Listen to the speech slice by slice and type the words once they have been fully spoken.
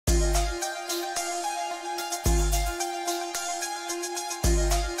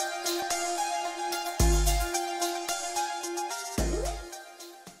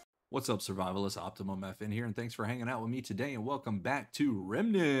What's up, survivalists? Optimum FN here, and thanks for hanging out with me today, and welcome back to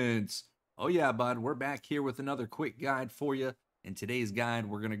Remnants. Oh yeah, bud, we're back here with another quick guide for you. In today's guide,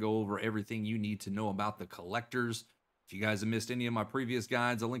 we're going to go over everything you need to know about the collectors. If you guys have missed any of my previous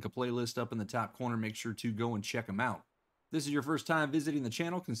guides, I'll link a playlist up in the top corner. Make sure to go and check them out. If this is your first time visiting the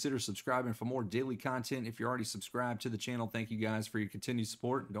channel, consider subscribing for more daily content. If you're already subscribed to the channel, thank you guys for your continued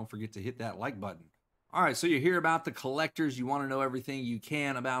support, and don't forget to hit that like button. All right, so you hear about the collectors. You want to know everything you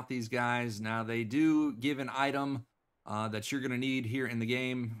can about these guys. Now, they do give an item that you're going to need here in the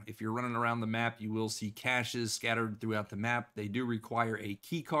game. If you're running around the map, you will see caches scattered throughout the map. They do require a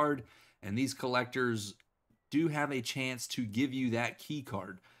key card, and these collectors do have a chance to give you that key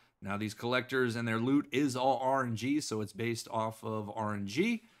card. Now, these collectors and their loot is all RNG, so it's based off of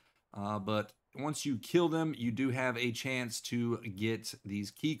RNG, but once you kill them, you do have a chance to get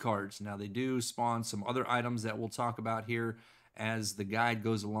these key cards. Now, they do spawn some other items that we'll talk about here as the guide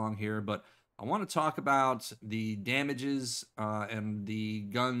goes along here, but I want to talk about the damages and the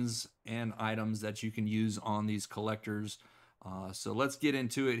guns and items that you can use on these collectors. So let's get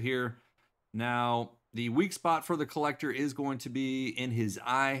into it here. Now, the weak spot for the collector is going to be in his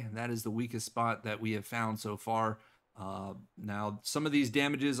eye. That is the weakest spot that we have found so far. Now, some of these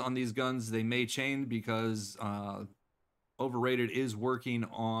damages on these guns, they may change because Overrated is working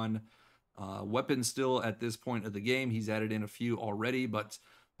on weapons still at this point of the game. He's added in a few already, but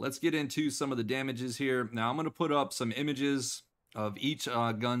let's get into some of the damages here. Now, I'm going to put up some images of each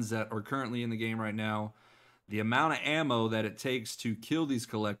guns that are currently in the game right now, the amount of ammo that it takes to kill these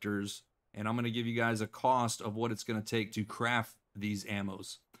collectors, and I'm going to give you guys a cost of what it's going to take to craft these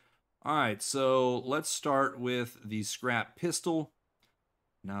ammos. All right, so let's start with the scrap pistol.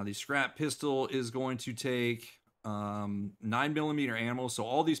 Now, the scrap pistol is going to take 9mm ammo. So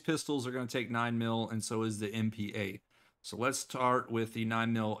all these pistols are going to take 9mm, and so is the MPA. So let's start with the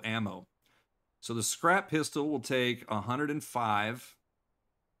 9mm ammo. So the scrap pistol will take 105,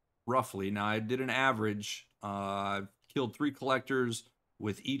 roughly. Now, I did an average. I killed 3 collectors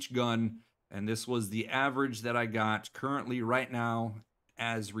with each gun, and this was the average that I got currently right now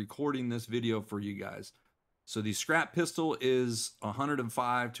as recording this video for you guys. So the scrap pistol is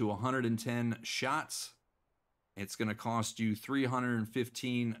 105 to 110 shots. It's going to cost you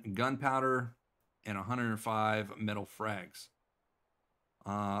 315 gunpowder and 105 metal frags.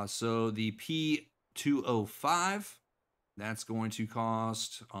 So the P205, that's going to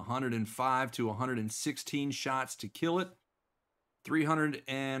cost 105 to 116 shots to kill it.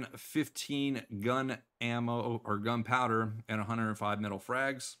 315 gun ammo or gunpowder and 105 metal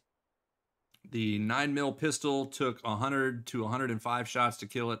frags. The 9mm pistol took 100 to 105 shots to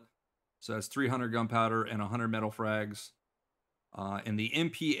kill it. So that's 300 gunpowder and 100 metal frags. And the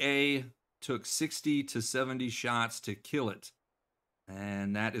MPA took 60 to 70 shots to kill it.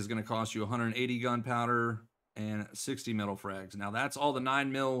 And that is going to cost you 180 gunpowder and 60 metal frags. Now, that's all the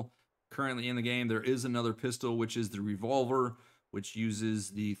 9mm currently in the game. There is another pistol, which is the revolver, which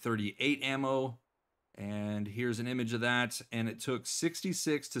uses the 38 ammo. And here's an image of that. And it took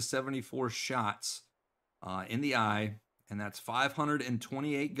 66 to 74 shots in the eye. And that's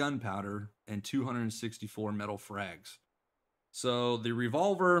 528 gunpowder and 264 metal frags. So the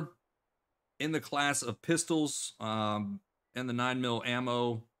revolver in the class of pistols and the 9mm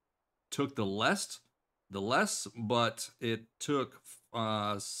ammo took the less, but it took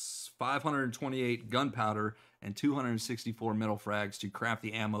 528 gunpowder and 264 metal frags to craft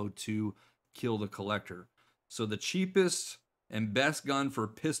the ammo to kill the collector. So the cheapest and best gun for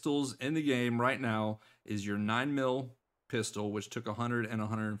pistols in the game right now is your 9mm pistol, which took 100 and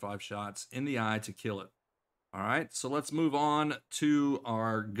 105 shots in the eye to kill it. All right, so let's move on to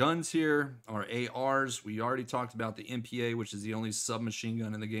our guns here, our ARs. We already talked about the MPA, which is the only submachine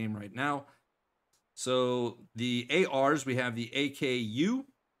gun in the game right now. So the ARs, we have the AKU,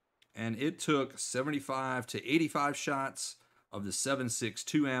 and it took 75 to 85 shots of the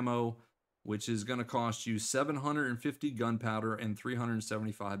 7.62 ammo, which is going to cost you 750 gunpowder and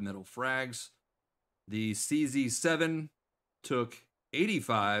 375 metal frags. The CZ7 took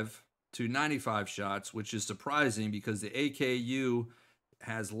 85 to 95 shots, which is surprising because the AKU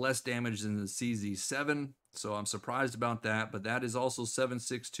has less damage than the CZ7, so I'm surprised about that, but that is also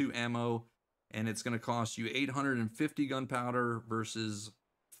 7.62 ammo, and it's going to cost you 850 gunpowder versus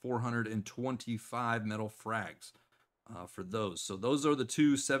 425 metal frags for those. So those are the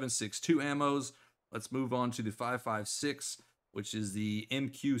two 7.62 ammos. Let's move on to the 5.56, which is the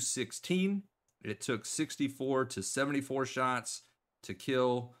MQ16. It took 64 to 74 shots to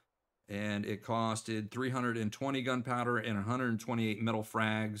kill, and it costed 320 gunpowder and 128 metal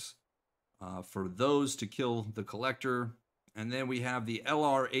frags for those to kill the collector. And then we have the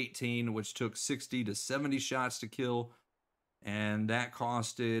LR-18, which took 60 to 70 shots to kill. And that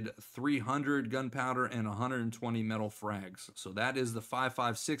costed 300 gunpowder and 120 metal frags. So that is the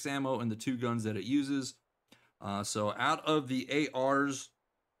 5.56 ammo and the 2 guns that it uses. So out of the ARs,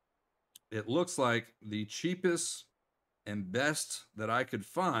 it looks like the cheapest and best that I could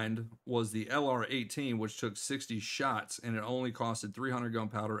find was the LR-18, which took 60 shots, and it only costed 300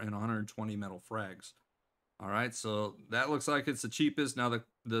 gunpowder and 120 metal frags. All right, so that looks like it's the cheapest. Now,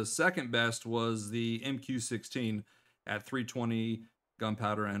 the second best was the MQ-16 at 320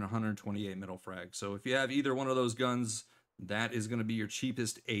 gunpowder and 128 metal frags. So if you have either one of those guns, that is going to be your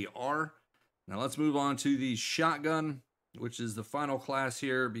cheapest AR. Now let's move on to the shotgun, which is the final class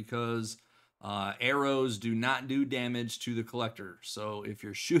here, because arrows do not do damage to the collector. So if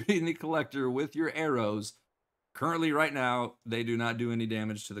you're shooting the collector with your arrows, currently right now, they do not do any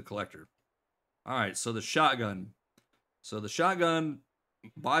damage to the collector. All right, so the shotgun. So the shotgun,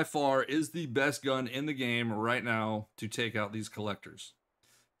 by far, is the best gun in the game right now to take out these collectors.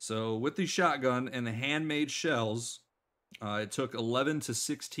 So with the shotgun and the handmade shells, it took 11 to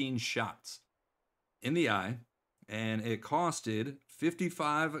 16 shots in the eye, and it costed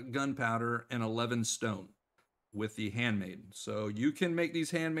 55 gunpowder and 11 stone with the handmade. So you can make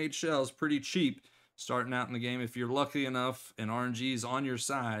these handmade shells pretty cheap starting out in the game if you're lucky enough and RNG's on your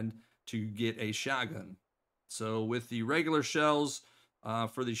side to get a shotgun. So with the regular shells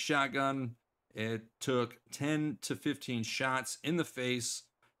for the shotgun, it took 10 to 15 shots in the face,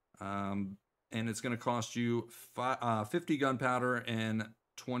 and it's going to cost you 50 gunpowder and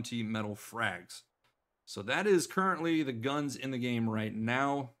 20 metal frags. So that is currently the guns in the game right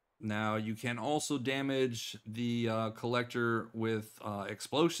now. Now you can also damage the collector with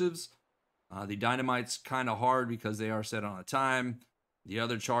explosives. The dynamite's kind of hard because they are set on a time. The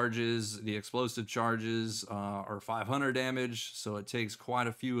other charges, the explosive charges, are 500 damage, so it takes quite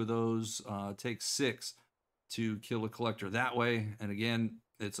a few of those. It takes 6 to kill a collector that way, and again,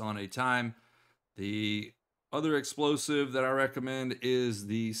 it's on a time. The other explosive that I recommend is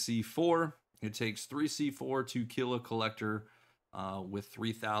the C4. It takes 3 C4 to kill a collector with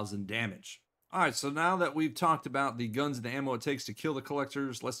 3,000 damage. All right, so now that we've talked about the guns and the ammo it takes to kill the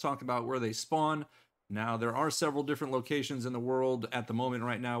collectors, let's talk about where they spawn. Now, there are several different locations in the world at the moment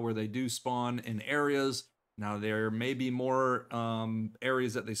right now where they do spawn in areas. Now, there may be more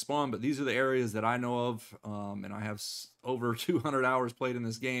areas that they spawn, but these are the areas that I know of, and I have over 200 hours played in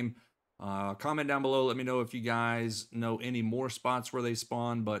this game. Comment down below, let me know if you guys know any more spots where they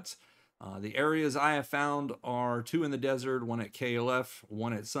spawn, but the areas I have found are 2 in the desert, 1 at KLF,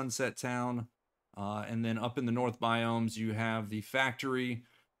 1 at Sunset Town, and then up in the north biomes, you have the factory,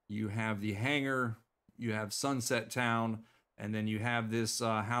 you have the hangar, you have Sunset Town, and then you have this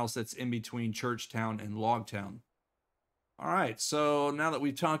house that's in between Churchtown and Logtown. All right, so now that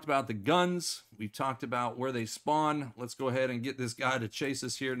we've talked about the guns, we've talked about where they spawn, let's go ahead and get this guy to chase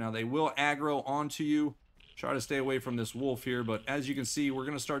us here. Now, they will aggro onto you. Try to stay away from this wolf here, but as you can see, we're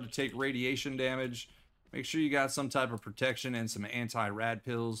going to start to take radiation damage. Make sure you got some type of protection and some anti-rad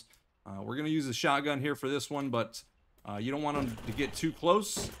pills. We're going to use a shotgun here for this one, but you don't want them to get too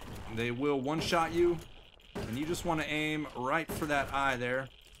close. They will one-shot you, and you just want to aim right for that eye there.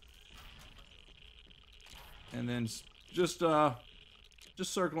 And then just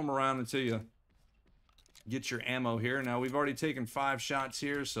circle them around until you get your ammo here. Now, we've already taken 5 shots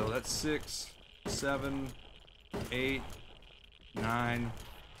here, so that's 6, 7, 8, 9,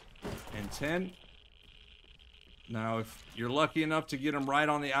 and 10. Now, if you're lucky enough to get them right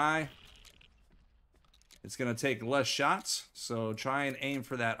on the eye, it's going to take less shots, so try and aim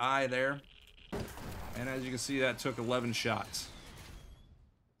for that eye there. And as you can see, that took 11 shots.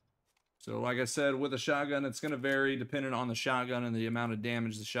 So like I said, with a shotgun, it's going to vary depending on the shotgun and the amount of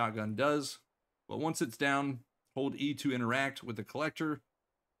damage the shotgun does. But once it's down, hold E to interact with the collector.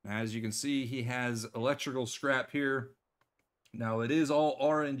 As you can see, he has electrical scrap here. Now, it is all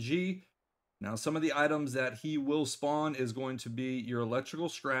RNG. Now, some of the items that he will spawn is going to be your electrical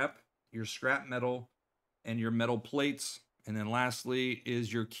scrap, your scrap metal, and your metal plates. And then lastly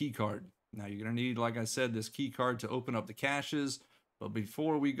is your key card. Now, you're going to need, like I said, this key card to open up the caches. But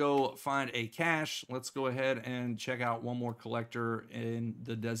before we go find a cache, let's go ahead and check out one more collector in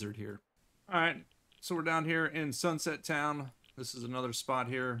the desert here. All right, so we're down here in Sunset Town. This is another spot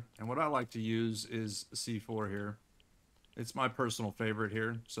here, and what I like to use is C4 here. It's my personal favorite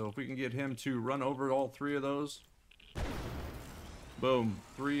here. So if we can get him to run over all 3 of those, boom,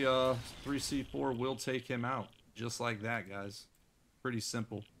 3 C4 will take him out. Just like that, guys. Pretty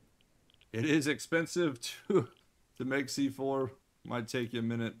simple. It is expensive to make C4. Might take you a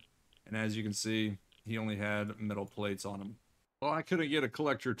minute. And as you can see, he only had metal plates on him. Well, I couldn't get a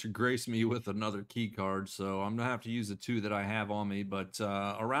collector to grace me with another key card, so I'm gonna have to use the two that I have on me. But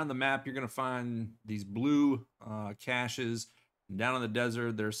around the map, you're gonna find these blue caches. Down in the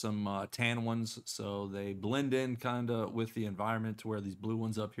desert, there's some tan ones, so they blend in kind of with the environment to where these blue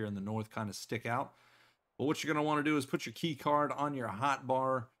ones up here in the north kind of stick out. But what you're gonna want to do is put your key card on your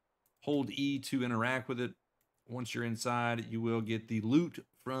hotbar, hold E to interact with it. Once you're inside, you will get the loot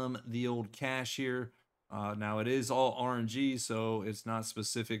from the old cache here. Now it is all RNG, so it's not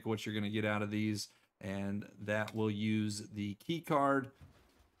specific what you're going to get out of these, and that will use the key card.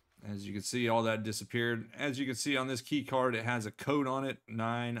 As you can see, all that disappeared. As you can see on this key card, it has a code on it,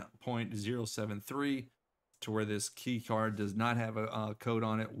 9.073, to where this key card does not have a code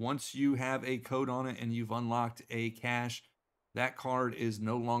on it. Once you have a code on it and you've unlocked a cache, that card is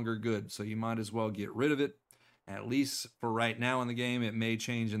no longer good, so you might as well get rid of it. At least for right now in the game. It may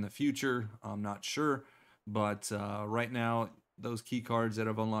change in the future, I'm not sure. But right now, those key cards that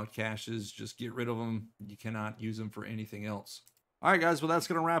have unlocked caches, just get rid of them. You cannot use them for anything else. All right, guys, well, that's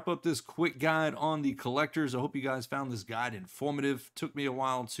going to wrap up this quick guide on the collectors. I hope you guys found this guide informative. Took me a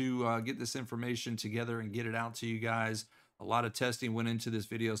while to get this information together and get it out to you guys. A lot of testing went into this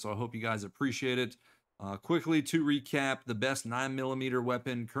video, so I hope you guys appreciate it. Quickly to recap, the best 9mm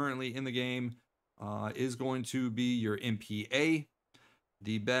weapon currently in the game is going to be your MPA.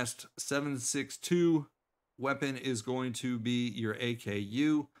 The best 7.62 weapon is going to be your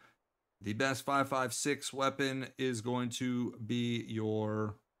AKU. The best 5.56 weapon is going to be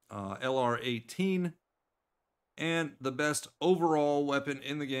your LR18. And the best overall weapon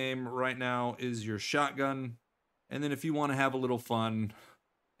in the game right now is your shotgun. And then if you want to have a little fun,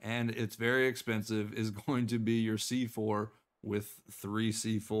 and it's very expensive, is going to be your C4 with 3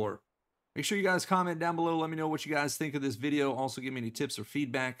 C4. Make sure you guys comment down below. Let me know what you guys think of this video. Also, give me any tips or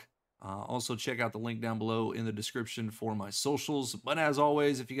feedback. Also, check out the link down below in the description for my socials. But as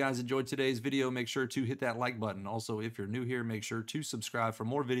always, if you guys enjoyed today's video, make sure to hit that like button. Also, if you're new here, make sure to subscribe for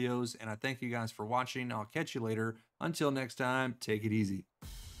more videos. And I thank you guys for watching. I'll catch you later. Until next time, take it easy.